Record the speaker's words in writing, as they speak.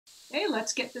Okay,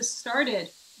 let's get this started.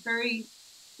 Very,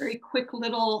 very quick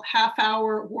little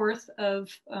half-hour worth of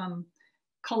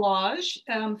collage.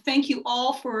 Thank you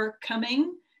all for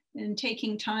coming and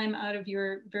taking time out of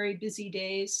your very busy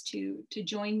days to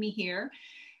join me here.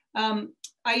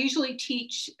 I usually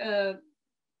teach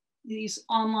these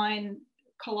online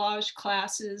collage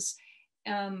classes,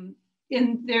 and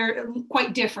they're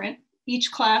quite different.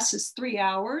 Each class is 3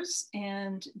 hours,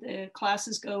 and the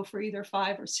classes go for either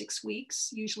 5 or 6 weeks,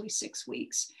 usually 6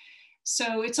 weeks.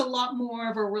 So it's a lot more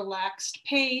of a relaxed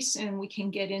pace, and we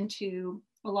can get into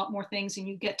a lot more things, and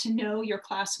you get to know your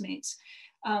classmates.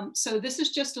 So this is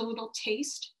just a little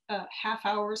taste, half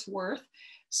hour's worth.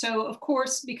 So of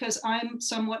course, because I'm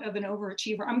somewhat of an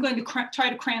overachiever, I'm going to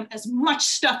try to cram as much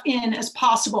stuff in as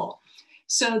possible,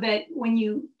 so that when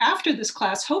you, after this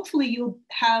class, hopefully you'll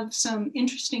have some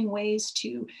interesting ways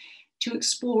to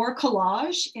explore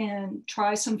collage and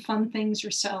try some fun things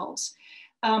yourselves.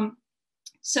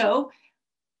 So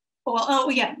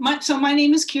my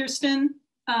name is Kirsten.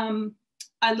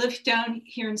 I live down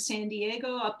here in San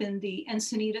Diego, up in the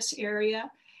Encinitas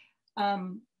area.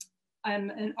 I'm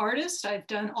an artist. I've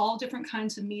done all different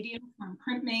kinds of media, from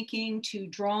printmaking to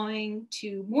drawing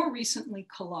to more recently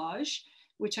collage,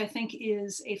 which I think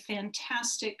is a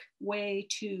fantastic way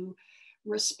to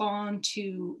respond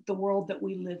to the world that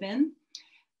we live in.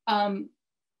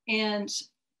 And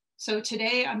so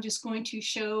today I'm just going to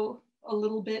show a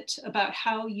little bit about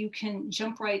how you can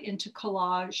jump right into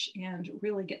collage and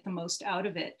really get the most out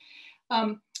of it.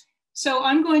 So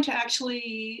I'm going to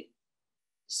actually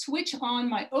switch on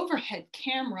my overhead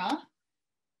camera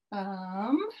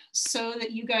so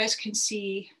that you guys can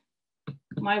see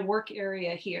my work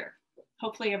area here.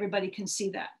 Hopefully everybody can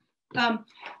see that.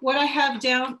 What I have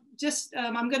down,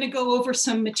 I'm going to go over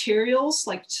some materials,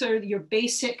 like sort of your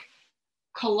basic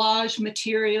collage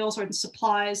materials or the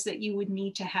supplies that you would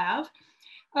need to have.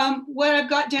 What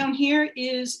I've got down here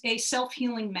is a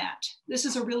self-healing mat. This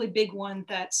is a really big one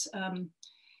that's,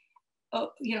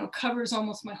 covers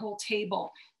almost my whole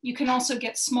table. You can also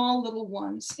get small little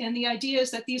ones. And the idea is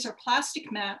that these are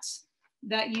plastic mats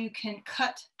that you can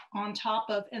cut on top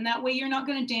of, and that way you're not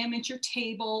going to damage your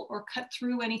table or cut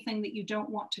through anything that you don't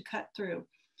want to cut through.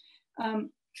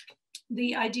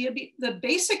 The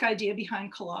basic idea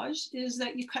behind collage is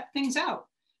that you cut things out.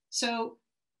 So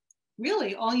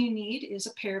really all you need is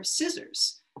a pair of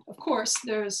scissors. Of course,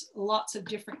 there's lots of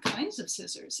different kinds of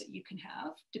scissors that you can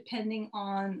have, depending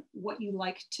on what you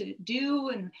like to do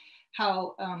and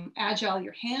how agile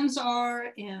your hands are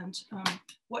and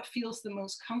what feels the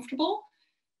most comfortable.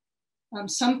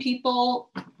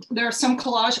 There are some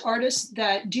collage artists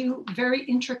that do very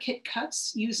intricate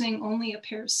cuts using only a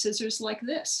pair of scissors like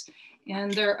this. And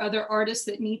there are other artists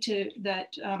that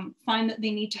find that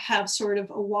they need to have sort of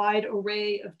a wide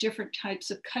array of different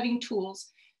types of cutting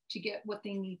tools to get what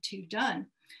they need to done.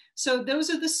 So those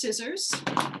are the scissors.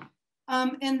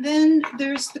 And then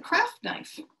there's the craft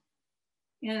knife.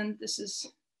 And this is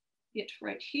it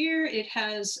right here. It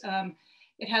has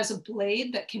a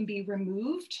blade that can be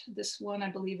removed. This one, I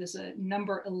believe, is a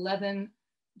number 11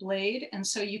 blade. And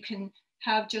so you can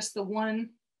have just the one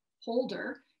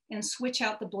holder and switch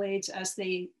out the blades as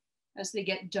they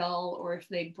get dull or if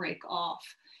they break off.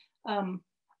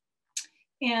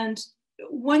 And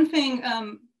one thing,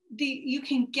 you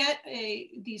can get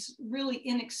these really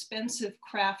inexpensive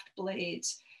craft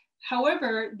blades.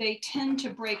 However, they tend to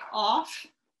break off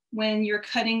when you're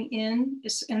cutting in,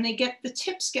 and the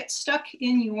tips get stuck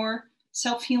in your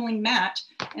self-healing mat,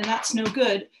 and that's no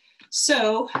good.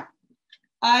 So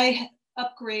I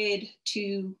upgrade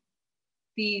to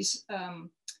these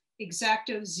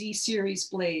X-Acto Z series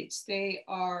blades. They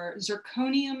are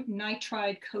zirconium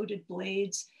nitride coated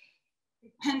blades. They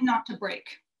tend not to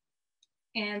break,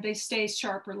 and they stay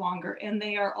sharper longer, and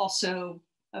they are also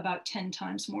about 10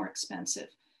 times more expensive.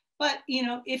 But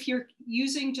if you're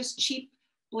using just cheap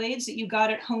blades that you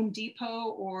got at Home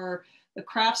Depot or the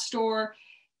craft store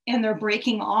and they're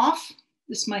breaking off,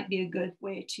 this might be a good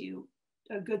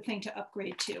thing to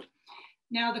upgrade to.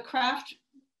 Now the craft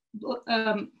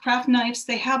knives,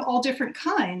 they have all different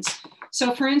kinds.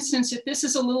 So for instance, if this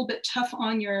is a little bit tough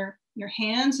on your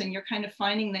hands and you're kind of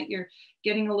finding that you're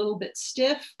getting a little bit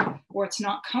stiff or it's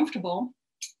not comfortable,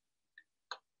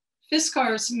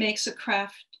 Fiskars makes a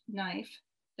craft knife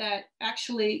that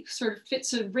actually sort of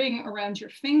fits a ring around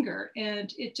your finger,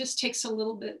 and it just takes a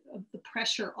little bit of the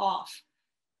pressure off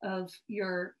of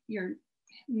your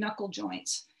knuckle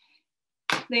joints.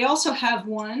 They also have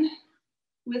one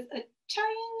with a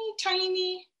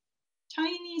tiny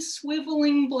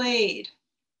swiveling blade.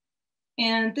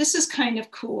 And this is kind of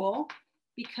cool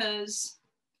because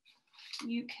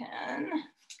you can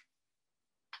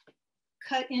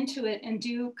cut into it and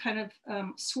do kind of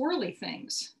swirly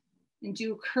things and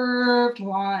do a curved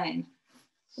line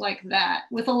like that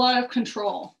with a lot of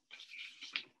control.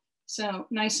 So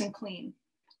nice and clean.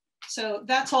 So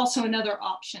that's also another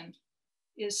option,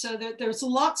 is so that there's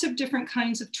lots of different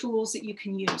kinds of tools that you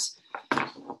can use.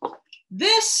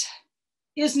 This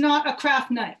is not a craft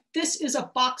knife. This is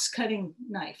a box cutting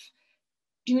knife.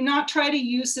 Do not try to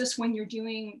use this when you're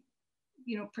doing,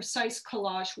 you know, precise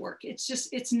collage work.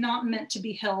 It's not meant to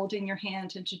be held in your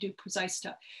hand and to do precise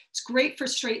stuff. It's great for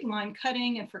straight line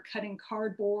cutting and for cutting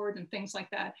cardboard and things like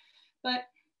that, but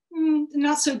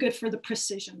not so good for the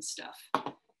precision stuff.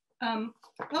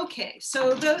 Okay,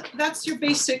 so that's your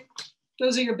basic,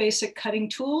 those are your basic cutting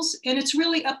tools, and it's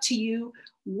really up to you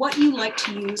what you like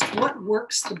to use, what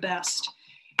works the best.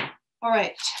 All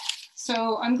right,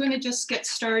 so I'm going to just get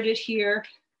started here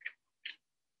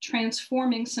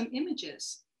transforming some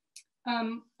images.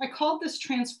 I called this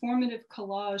transformative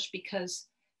collage because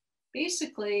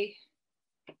basically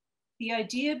the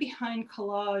idea behind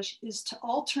collage is to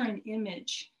alter an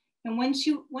image. And when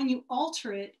you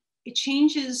alter it, it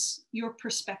changes your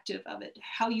perspective of it,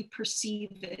 how you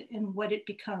perceive it and what it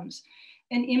becomes.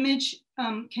 An image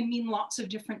can mean lots of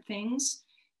different things.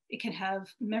 It can have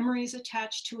memories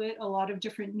attached to it, a lot of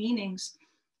different meanings.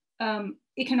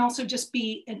 It can also just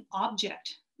be an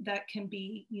object that can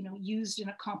be, you know, used in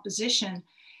a composition.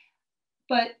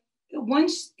 But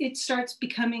once it starts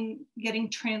getting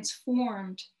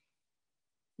transformed,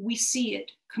 we see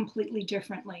it completely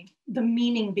differently. The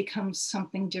meaning becomes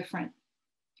something different.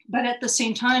 But at the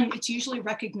same time, it's usually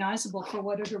recognizable for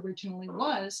what it originally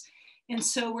was. And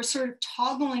so we're sort of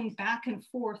toggling back and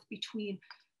forth between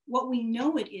what we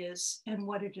know it is and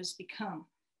what it has become.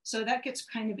 So that gets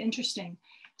kind of interesting.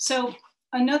 So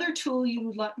another tool you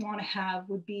would want to have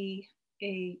would be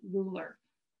a ruler.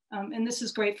 And this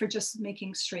is great for just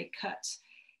making straight cuts.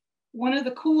 One of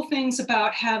the cool things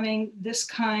about having this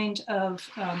kind of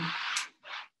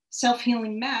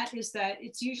self-healing mat is that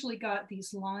it's usually got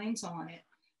these lines on it.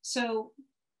 So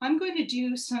I'm going to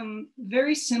do some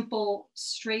very simple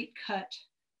straight cuts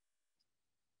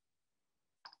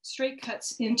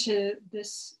into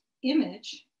this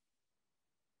image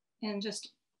and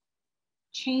just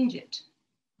change it.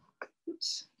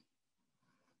 Oops.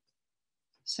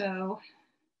 So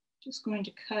just going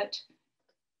to cut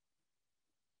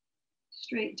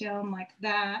straight down like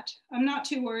that. I'm not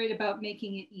too worried about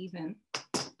making it even.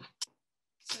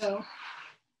 So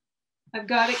I've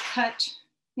got it cut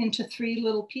into 3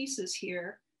 little pieces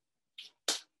here,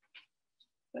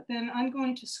 but then I'm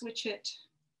going to switch it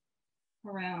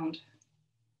around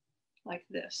like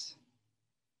this,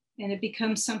 and it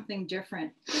becomes something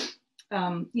different.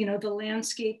 You know, the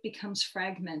landscape becomes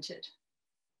fragmented.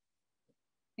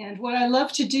 And what I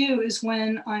love to do is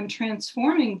when I'm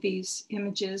transforming these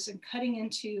images and cutting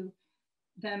into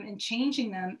them and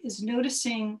changing them is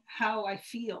noticing how I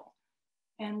feel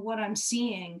and what I'm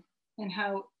seeing and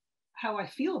how I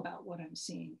feel about what I'm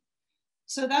seeing.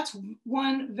 So that's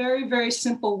one very, very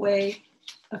simple way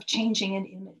of changing an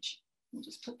image. I'll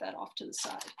just put that off to the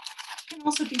side. It can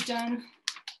also be done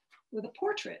with a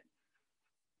portrait.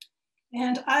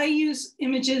 And I use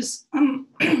images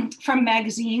from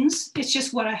magazines. It's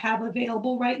just what I have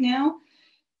available right now.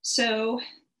 So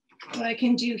what I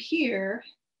can do here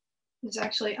is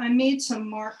actually, I made some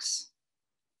marks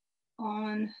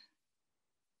on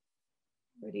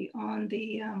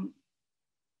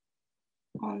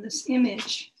this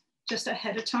image just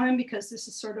ahead of time, because this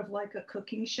is sort of like a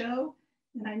cooking show.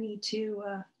 And I need to,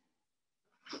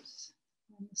 oops,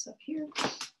 line this up here.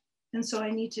 And so I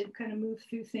need to kind of move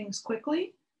through things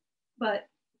quickly, but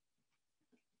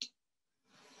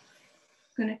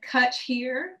I'm going to cut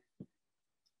here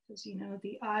because, you know,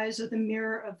 the eyes are the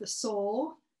mirror of the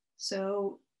soul.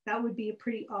 So that would be a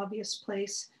pretty obvious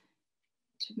place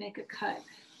to make a cut.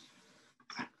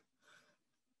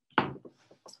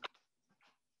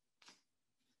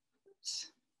 Oops.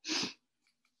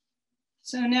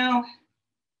 So now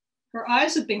her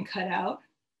eyes have been cut out.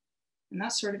 And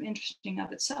that's sort of interesting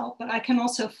of itself, but I can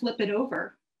also flip it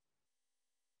over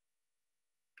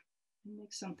and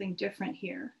make something different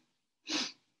here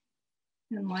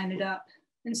and line it up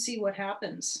and see what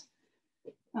happens.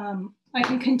 I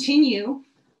can continue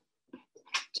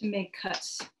to make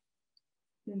cuts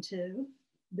into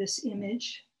this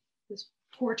image, this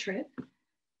portrait.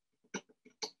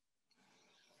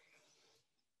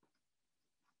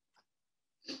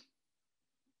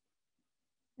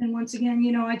 And once again,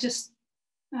 you know, I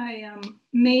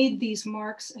made these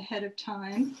marks ahead of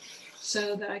time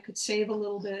so that I could save a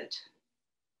little bit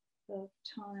of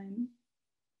time.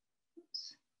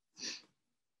 Oops.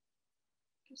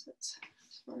 guess that's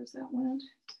as far as that went.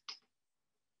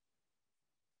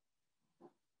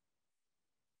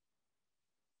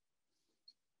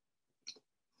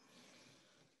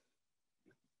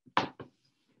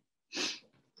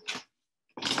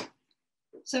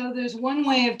 So there's one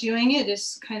way of doing it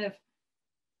is kind of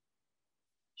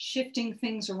shifting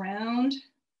things around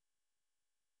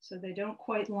so they don't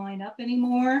quite line up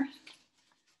anymore.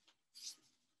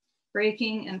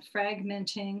 Breaking and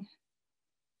fragmenting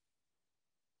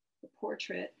the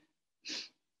portrait,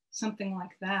 something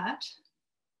like that.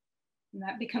 And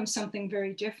that becomes something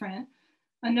very different.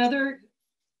 Another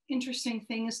interesting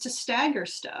thing is to stagger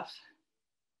stuff.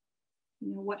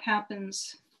 You know, what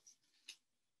happens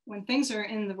when things are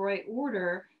in the right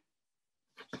order,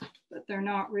 but they're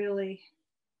not really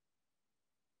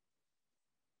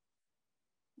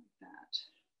like that.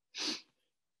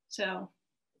 So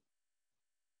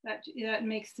that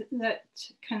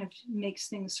kind of makes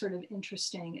things sort of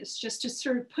interesting. It's just to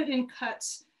sort of put in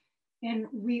cuts and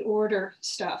reorder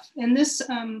stuff. And this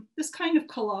this kind of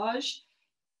collage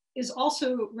is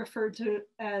also referred to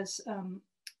as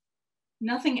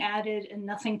nothing added and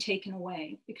nothing taken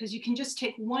away, because you can just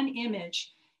take one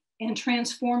image and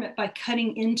transform it by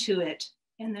cutting into it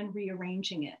and then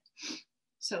rearranging it.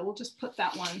 So we'll just put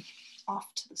that one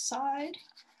off to the side.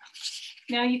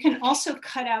 Now you can also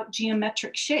cut out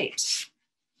geometric shapes.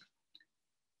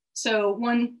 So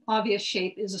one obvious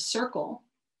shape is a circle.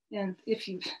 And if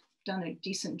you've done a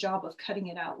decent job of cutting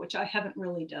it out, which I haven't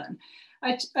really done,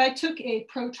 I took a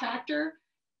protractor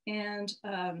and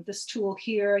this tool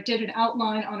here. I did an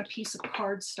outline on a piece of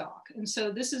cardstock. And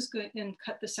so this is good, and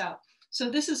cut this out.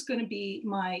 So this is going to be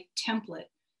my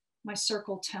template, my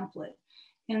circle template.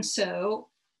 And so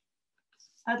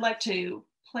I'd like to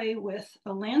play with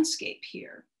a landscape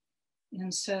here.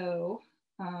 And so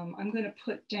I'm going to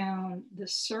put down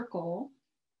this circle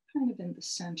kind of in the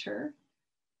center.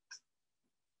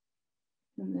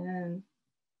 And then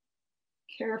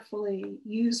carefully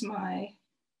use my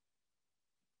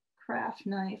craft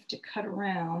knife to cut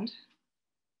around.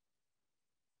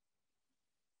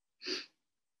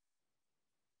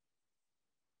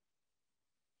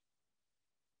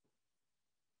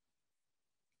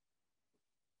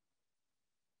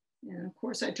 And of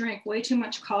course, I drank way too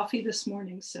much coffee this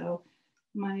morning, so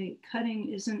my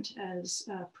cutting isn't as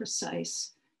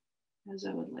precise as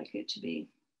I would like it to be,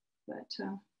 but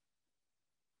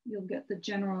you'll get the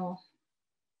general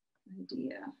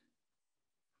idea.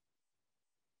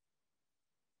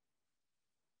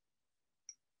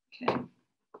 Okay,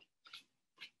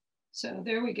 so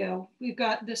there we go. We've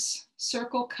got this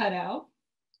circle cut out,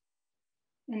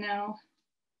 and now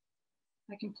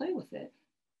I can play with it.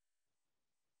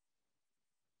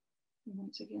 And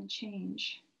once again,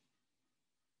 change.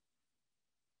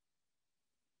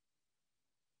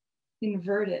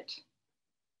 Invert it.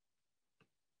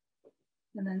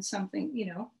 And then something, you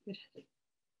know, it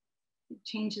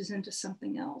changes into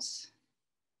something else.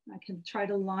 I can try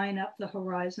to line up the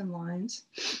horizon lines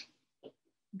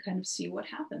and kind of see what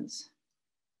happens.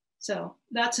 So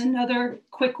that's another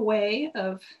quick way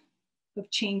of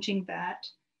changing that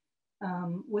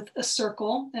with a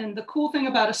circle. And the cool thing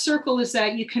about a circle is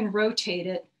that you can rotate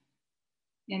it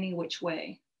any which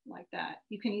way like that.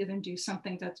 You can even do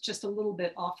something that's just a little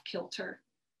bit off kilter.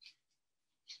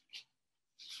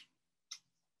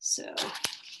 So,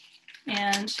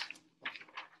 and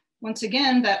once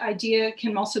again, that idea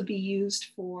can also be used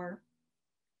for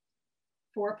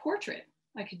a portrait.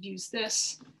 I could use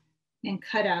this and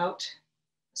cut out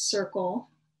a circle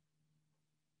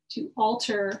to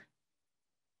alter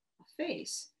a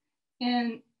face.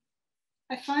 And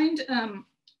I find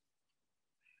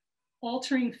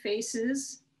altering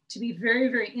faces to be very,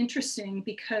 very interesting,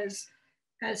 because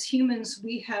as humans,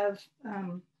 we have,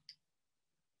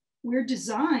 we're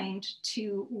designed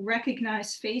to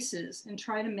recognize faces and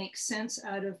try to make sense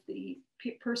out of the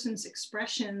person's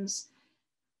expressions.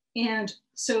 And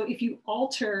so if you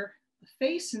alter a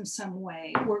face in some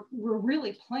way, we're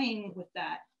really playing with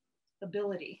that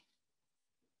ability.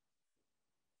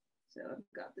 So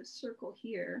I've got this circle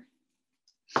here.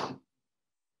 And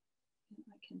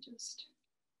I can just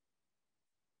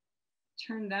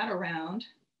turn that around.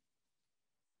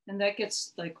 And that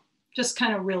gets like just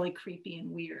kind of really creepy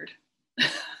and weird.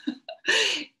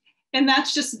 And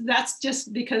that's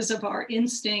just because of our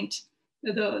instinct,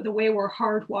 the way we're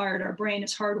hardwired. Our brain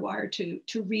is hardwired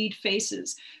to read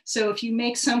faces. So if you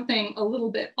make something a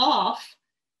little bit off,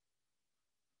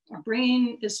 our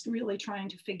brain is really trying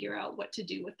to figure out what to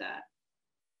do with that.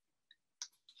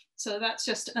 So that's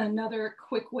just another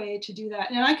quick way to do that.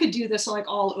 And I could do this like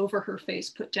all over her face,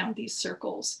 put down these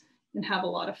circles and have a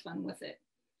lot of fun with it.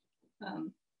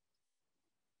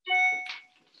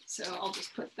 So I'll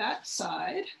just put that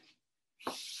aside.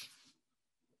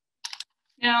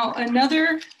 Now,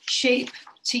 another shape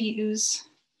to use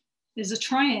is a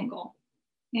triangle.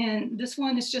 And this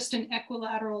one is just an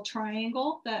equilateral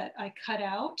triangle that I cut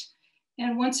out.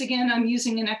 And once again, I'm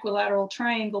using an equilateral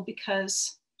triangle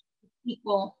because it's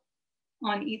equal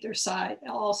on either side,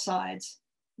 all sides.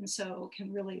 And so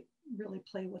can really, really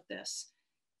play with this.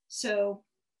 So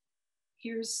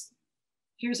here's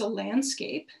a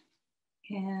landscape.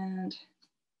 And,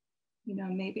 you know,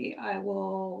 maybe I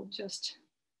will just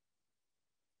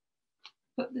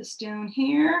put this down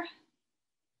here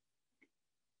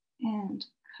and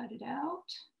cut it out.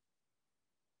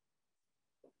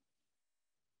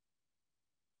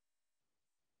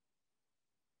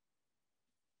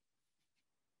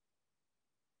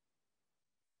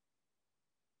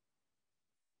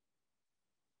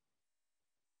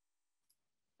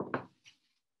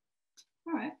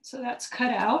 All right, so that's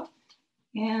cut out,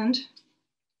 and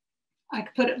I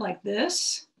could put it like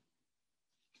this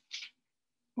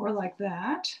or like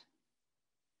that.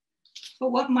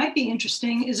 But what might be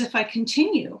interesting is if I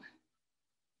continue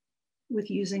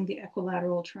with using the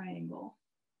equilateral triangle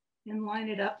and line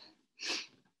it up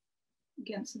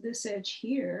against this edge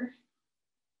here,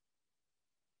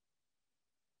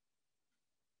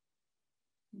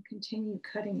 and continue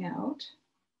cutting out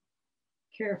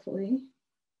carefully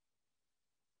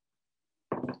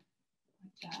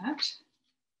like that.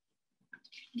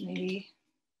 Maybe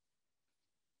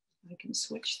I can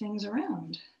switch things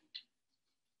around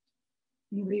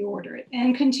and reorder it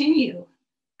and continue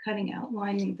cutting out,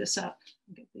 lining this up.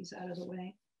 I'll get these out of the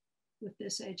way with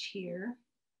this edge here.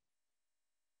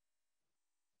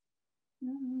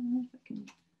 If I can.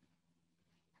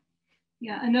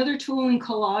 Yeah, another tool in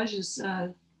collage is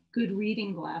good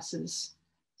reading glasses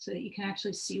so that you can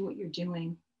actually see what you're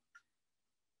doing,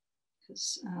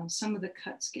 because some of the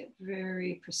cuts get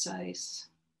very precise.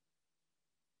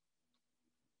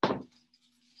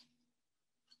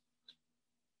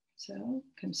 So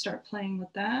can start playing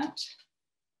with that.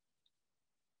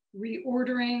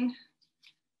 Reordering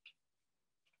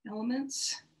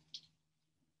elements.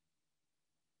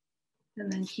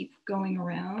 And then keep going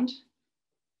around.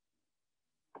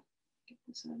 Get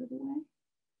this out of the way.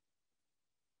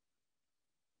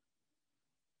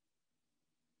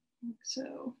 Like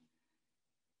so.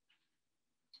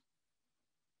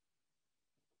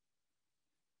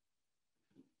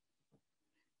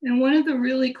 And one of the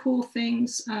really cool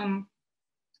things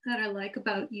that I like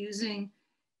about using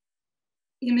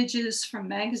images from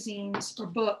magazines or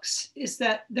books is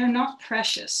that they're not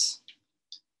precious.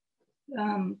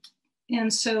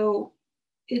 And so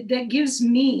that gives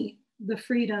me the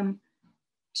freedom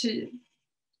to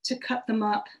cut them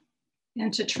up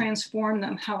and to transform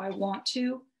them how I want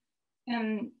to.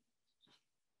 And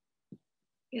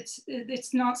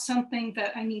it's not something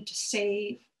that I need to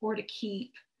save or to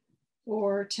keep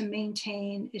or to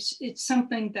maintain. It's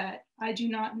something that I do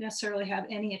not necessarily have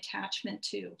any attachment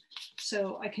to.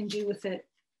 So I can do with it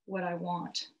what I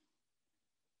want.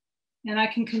 And I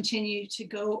can continue to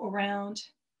go around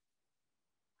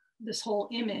this whole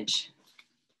image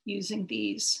using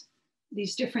these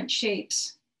different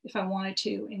shapes if I wanted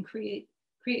to, and create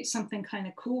something kind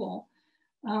of cool.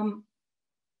 You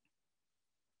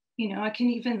know, I can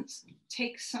even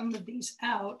take some of these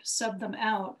out, sub them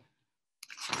out,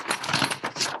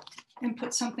 and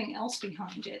put something else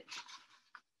behind it.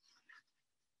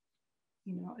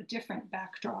 You know, a different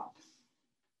backdrop.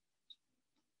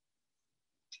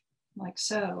 Like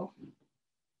so.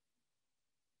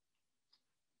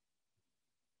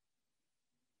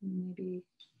 Maybe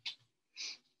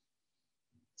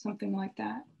something like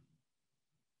that.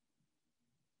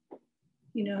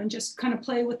 You know, and just kind of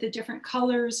play with the different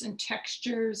colors and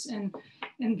textures and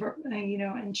you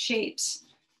know, and shapes.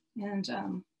 And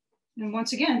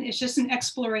once again, it's just an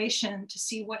exploration to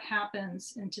see what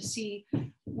happens and to see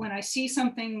when I see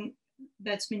something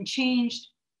that's been changed,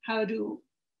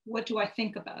 what do I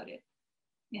think about it?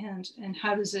 And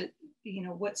how does it, you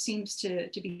know, what seems to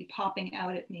be popping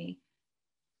out at me?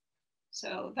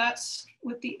 So that's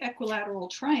with the equilateral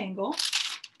triangle.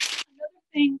 Another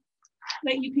thing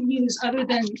that you can use other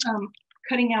than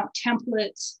cutting out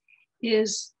templates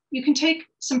is you can take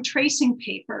some tracing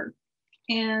paper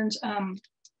and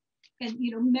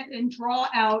you know, and draw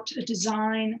out a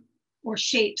design or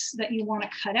shapes that you want to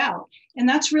cut out. And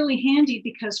that's really handy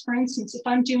because, for instance, if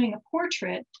I'm doing a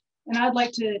portrait and I'd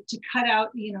like to cut out,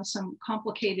 you know, some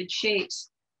complicated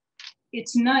shapes,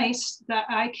 it's nice that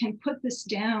I can put this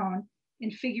down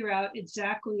and figure out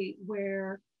exactly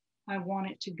where I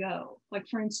want it to go. Like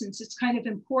for instance, it's kind of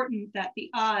important that the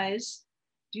eyes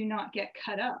do not get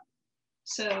cut up.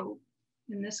 So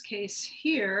in this case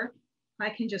here, I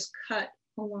can just cut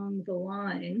along the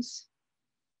lines.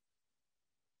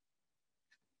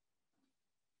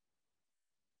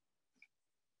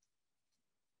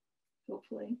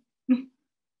 Hopefully.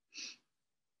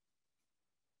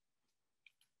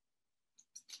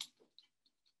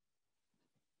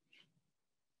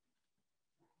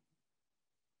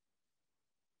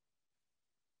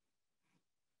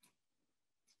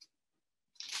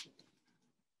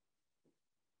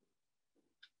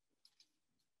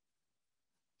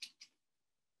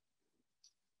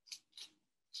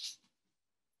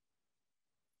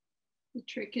 The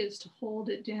trick is to hold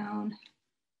it down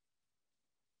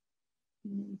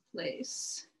in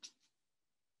place.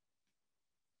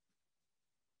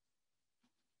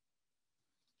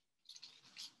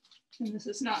 And this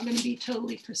is not going to be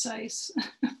totally precise,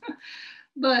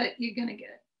 but you're going to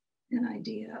get an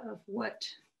idea of what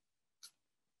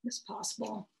is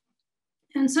possible.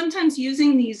 And sometimes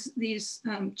using these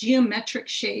geometric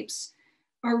shapes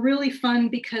are really fun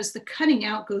because the cutting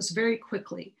out goes very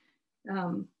quickly.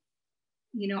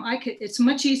 You know, it's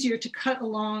much easier to cut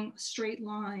along a straight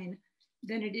line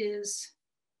than it is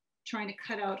trying to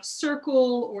cut out a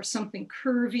circle or something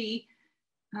curvy.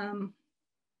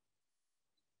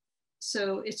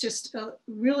 So it's just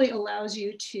really allows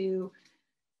you to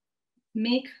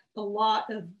make a lot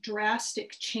of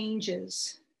drastic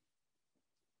changes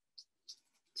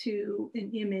to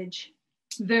an image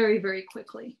very, very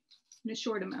quickly in a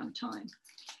short amount of time.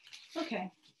 Okay.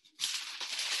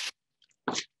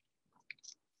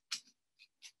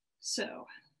 So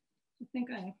I think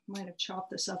I might have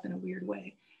chopped this up in a weird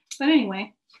way. But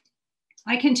anyway,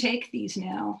 I can take these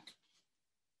now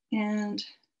and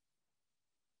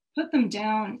put them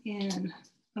down in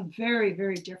a very,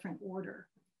 very different order.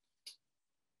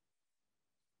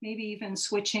 Maybe even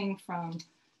switching from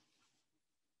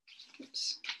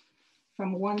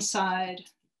one side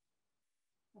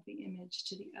of the image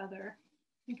to the other.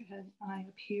 I think I had an eye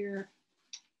up here,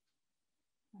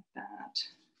 like that.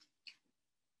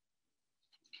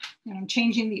 And I'm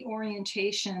changing the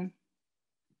orientation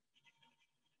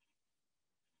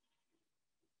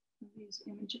of these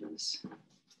images.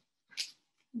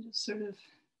 And just sort of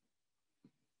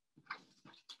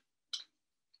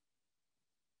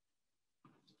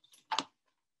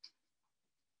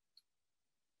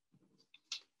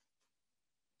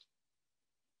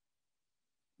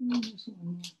there's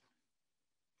one more.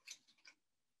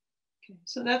 Okay,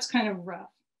 so that's kind of rough,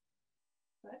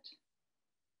 but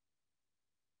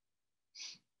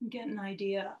you get an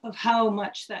idea of how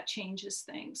much that changes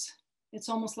things. It's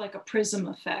almost like a prism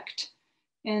effect.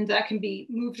 And that can be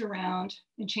moved around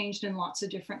and changed in lots of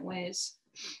different ways.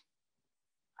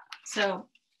 So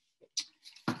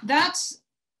that's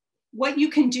what you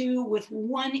can do with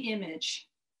one image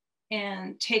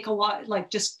and take a lot, like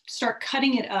just start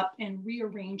cutting it up and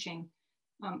rearranging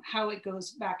how it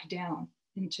goes back down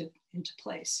into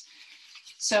place.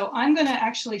 So I'm gonna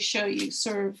actually show you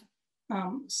sort of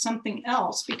something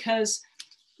else, because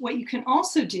what you can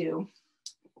also do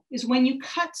is when you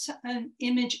cut an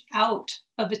image out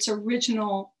of its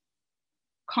original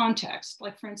context,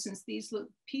 like for instance, these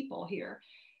people here,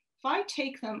 if I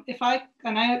take them,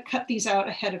 and I cut these out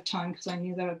ahead of time because I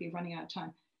knew that I'd be running out of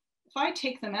time. If I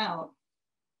take them out,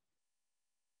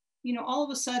 you know, all of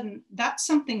a sudden that's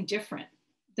something different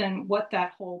than what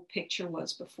that whole picture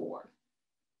was before.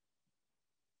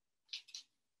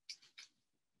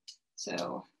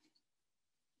 So,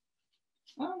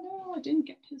 oh no, I didn't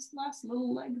get his last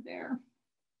little leg there.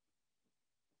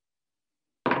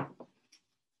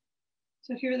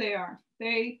 So here they are.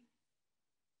 They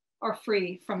are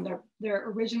free from their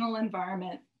original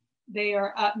environment. They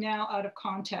are now out of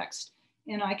context,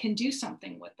 and I can do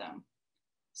something with them.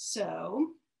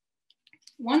 So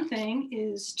one thing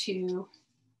is to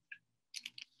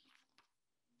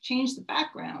change the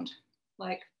background.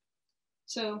 Like,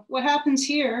 so what happens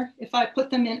here if I put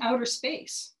them in outer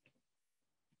space?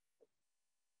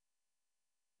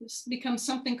 This becomes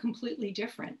something completely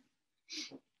different.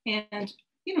 And,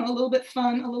 you know, a little bit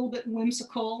fun, a little bit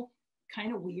whimsical,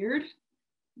 kind of weird.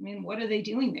 I mean, what are they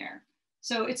doing there?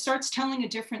 So it starts telling a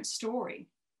different story.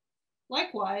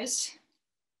 Likewise,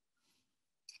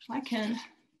 I can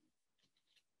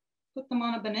put them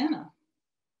on a banana.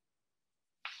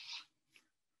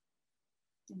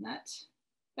 And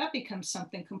that becomes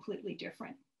something completely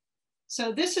different.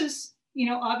 So this is, you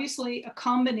know, obviously a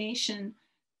combination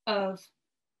of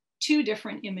two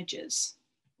different images.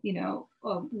 You know,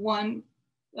 one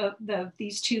of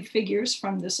these two figures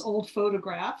from this old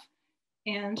photograph,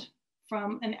 and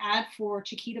from an ad for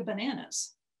Chiquita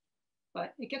bananas.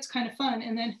 But it gets kind of fun.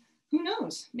 And then who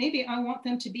knows, maybe I want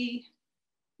them to be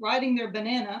riding their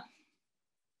banana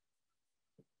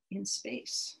in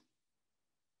space,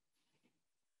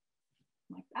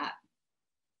 like that.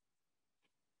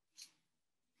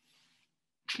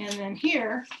 And then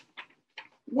here,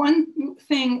 one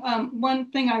thing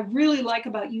I really like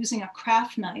about using a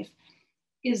craft knife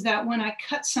is that when I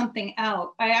cut something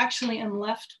out, I actually am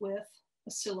left with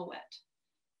a silhouette.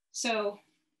 So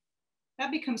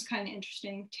that becomes kind of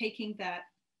interesting, taking that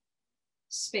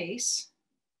space,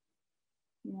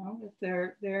 you know, if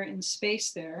they're in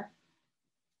space there.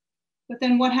 But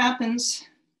then what happens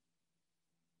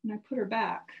when I put her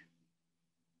back?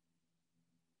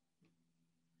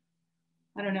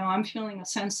 I don't know, I'm feeling a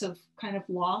sense of kind of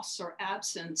loss or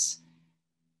absence,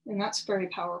 and that's very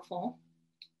powerful.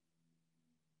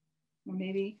 Or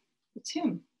maybe it's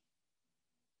him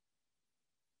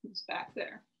who's back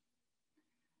there.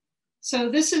 So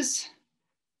this is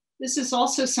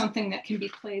also something that can be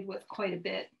played with quite a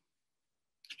bit.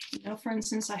 You know, for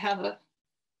instance, I have a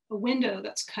window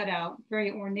that's cut out,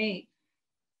 very ornate,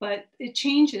 but it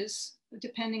changes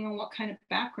depending on what kind of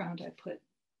background I put.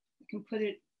 I can put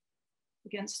it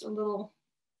against a little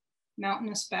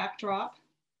mountainous backdrop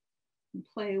and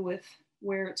play with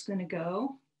where it's going to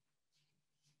go.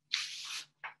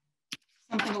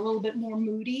 Something a little bit more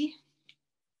moody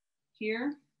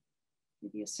here,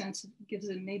 maybe a sense of, gives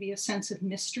it maybe a sense of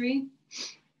mystery.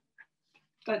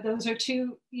 But those are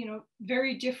two, you know,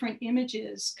 very different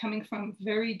images coming from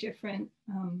very different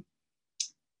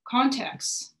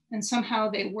contexts, and somehow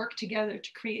they work together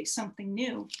to create something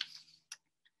new.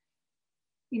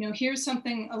 You know, here's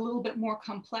something a little bit more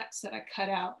complex that I cut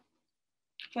out,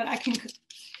 but I can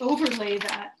overlay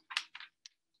that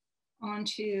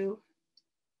onto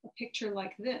a picture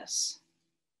like this.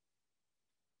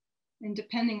 And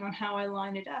depending on how I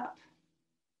line it up,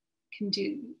 can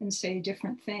do and say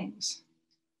different things.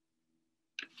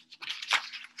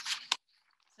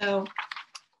 So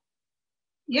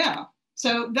yeah,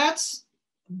 so that's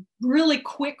really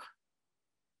quick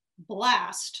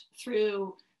blast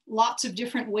through lots of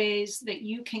different ways that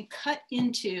you can cut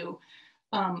into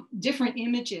different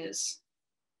images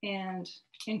and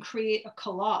create a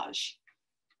collage.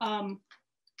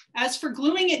 As for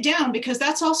gluing it down, because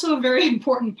that's also a very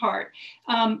important part,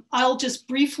 I'll just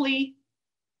briefly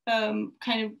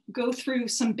kind of go through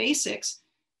some basics.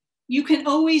 You can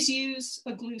always use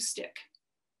a glue stick.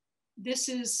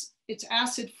 It's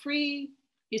acid free,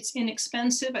 it's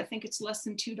inexpensive. I think it's less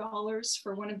than $2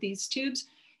 for one of these tubes.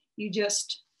 You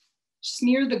just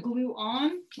smear the glue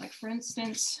on, like for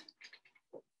instance,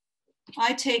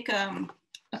 I take a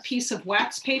piece of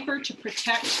wax paper to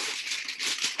protect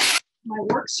my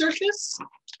work surface,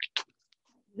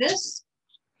 this,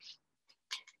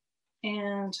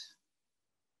 and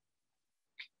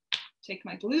take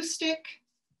my glue stick,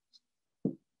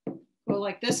 go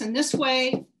like this, and this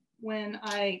way, when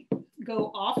I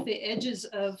go off the edges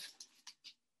of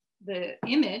the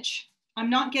image,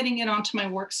 I'm not getting it onto my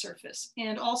work surface.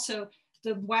 And also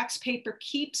the wax paper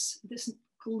keeps this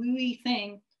gluey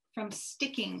thing from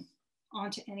sticking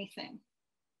onto anything.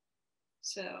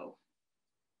 So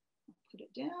put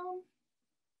it down.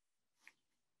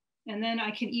 And then I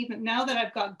can even, now that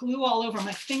I've got glue all over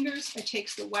my fingers, I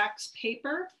take the wax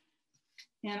paper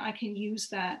and I can use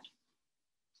that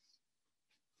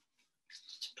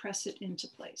to press it into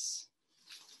place.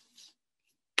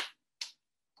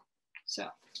 So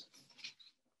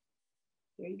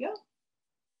there you go.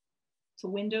 It's a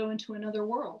window into another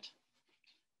world.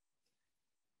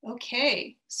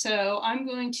 Okay, so I'm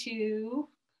going to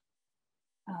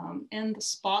end the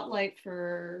spotlight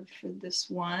for this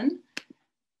one,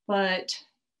 but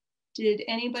did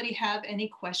anybody have any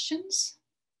questions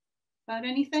about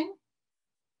anything?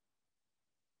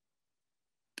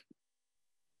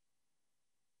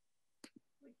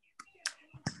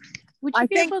 I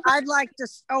think I'd like to,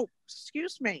 oh,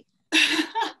 excuse me.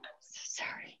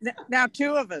 Sorry. Now,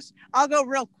 two of us. I'll go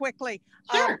real quickly.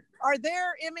 Sure. Are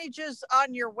there images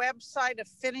on your website of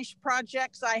finished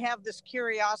projects? I have this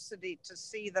curiosity to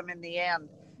see them in the end.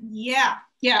 Yeah,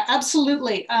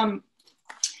 absolutely.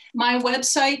 My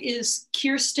website is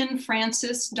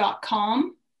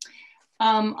kirstenfrancis.com.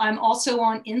 I'm also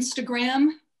on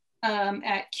Instagram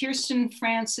at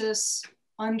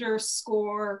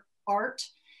kirstenfrancis_art.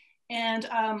 And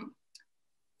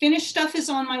finished stuff is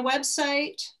on my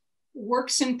website.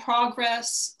 Works in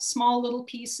progress, small little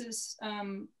pieces,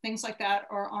 things like that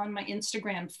are on my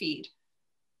Instagram feed.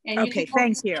 And okay,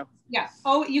 thank you. Yeah.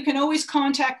 Oh, you can always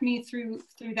contact me through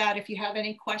that if you have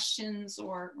any questions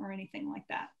or anything like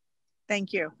that.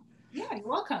 Thank you. Yeah, you're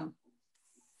welcome.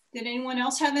 Did anyone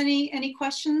else have any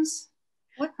questions?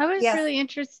 I was Yes. really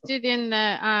interested in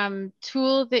the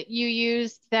tool that you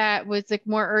used that was like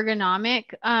more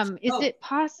ergonomic. Is it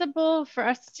possible for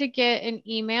us to get an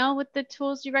email with the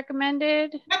tools you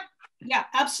recommended? Yep. Yeah,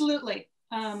 absolutely.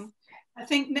 I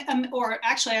think, or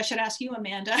actually I should ask you,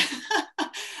 Amanda.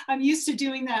 I'm used to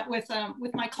doing that with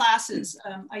my classes.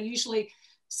 I usually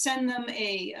send them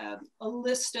a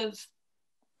list of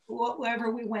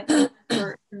whatever we went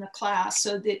over in the class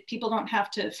so that people don't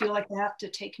have to feel like they have to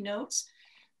take notes.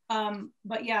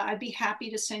 But yeah, I'd be happy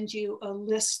to send you a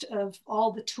list of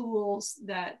all the tools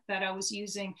that I was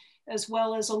using, as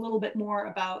well as a little bit more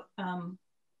about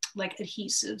like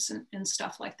adhesives and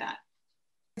stuff like that.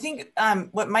 I think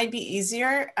what might be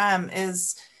easier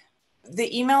is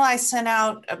the email I sent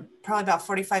out probably about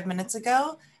 45 minutes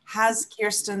ago has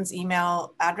Kirsten's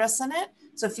email address in it.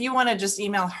 So if you want to just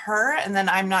email her, and then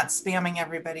I'm not spamming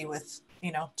everybody with,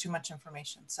 you know, too much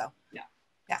information. So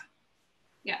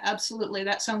yeah, absolutely.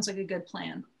 That sounds like a good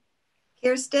plan.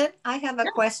 Kirsten, I have a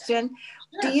question.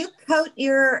 Sure. Do you coat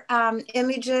your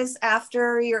images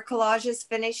after your collage is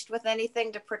finished with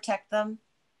anything to protect them?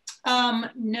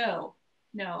 No.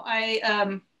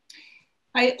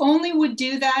 I only would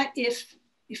do that if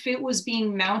it was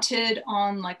being mounted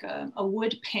on like a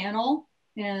wood panel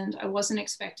and I wasn't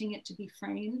expecting it to be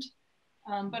framed.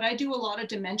 But I do a lot of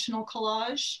dimensional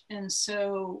collage, and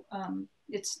so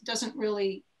it doesn't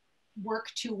really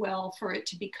work too well for it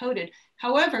to be coated.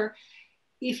 However,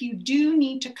 if you do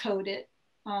need to coat it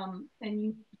and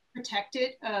you protect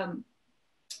it,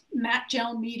 matte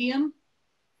gel medium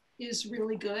is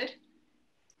really good,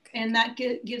 and that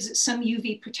gives it some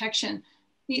UV protection.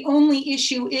 The only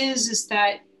issue is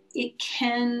that it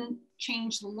can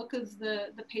change the look of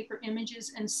the paper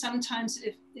images, and sometimes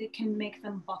it can make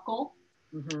them buckle.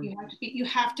 Mm-hmm. You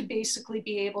have to basically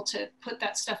be able to put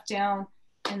that stuff down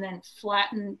and then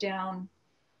flatten down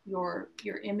your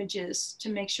images to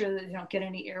make sure that they don't get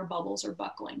any air bubbles or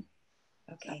buckling.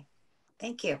 Okay,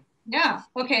 thank you. Yeah,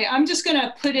 okay, I'm just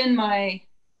gonna put in my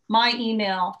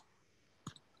email,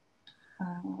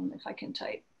 if I can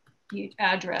type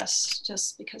address,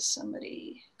 just because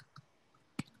somebody.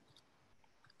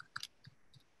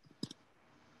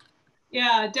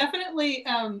 Yeah, definitely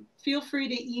feel free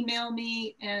to email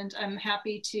me, and I'm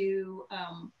happy to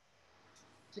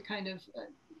kind of,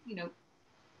 you know,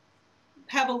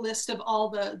 have a list of all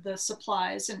the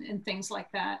supplies and things like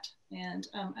that. And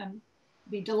I'm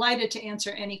be delighted to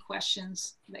answer any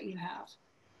questions that you have.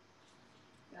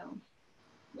 So,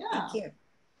 yeah. Thank you.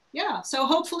 Yeah, so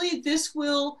hopefully this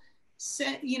will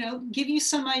give you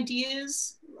some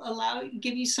ideas,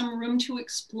 give you some room to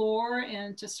explore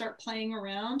and to start playing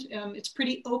around. It's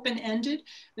pretty open-ended.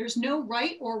 There's no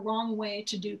right or wrong way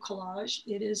to do collage.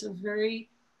 It is a very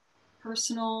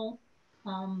personal,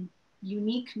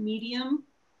 unique medium,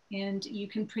 and you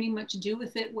can pretty much do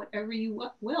with it whatever you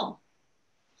will.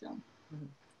 So,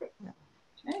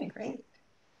 okay. Great.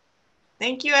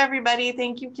 Thank you, everybody.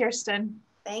 Thank you, Kirsten.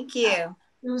 Thank you.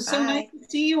 It was so nice to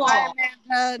see you all. Bye,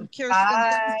 Amanda and Kirsten.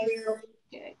 Bye. Thank you.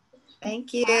 Okay.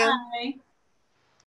 Thank you. Bye.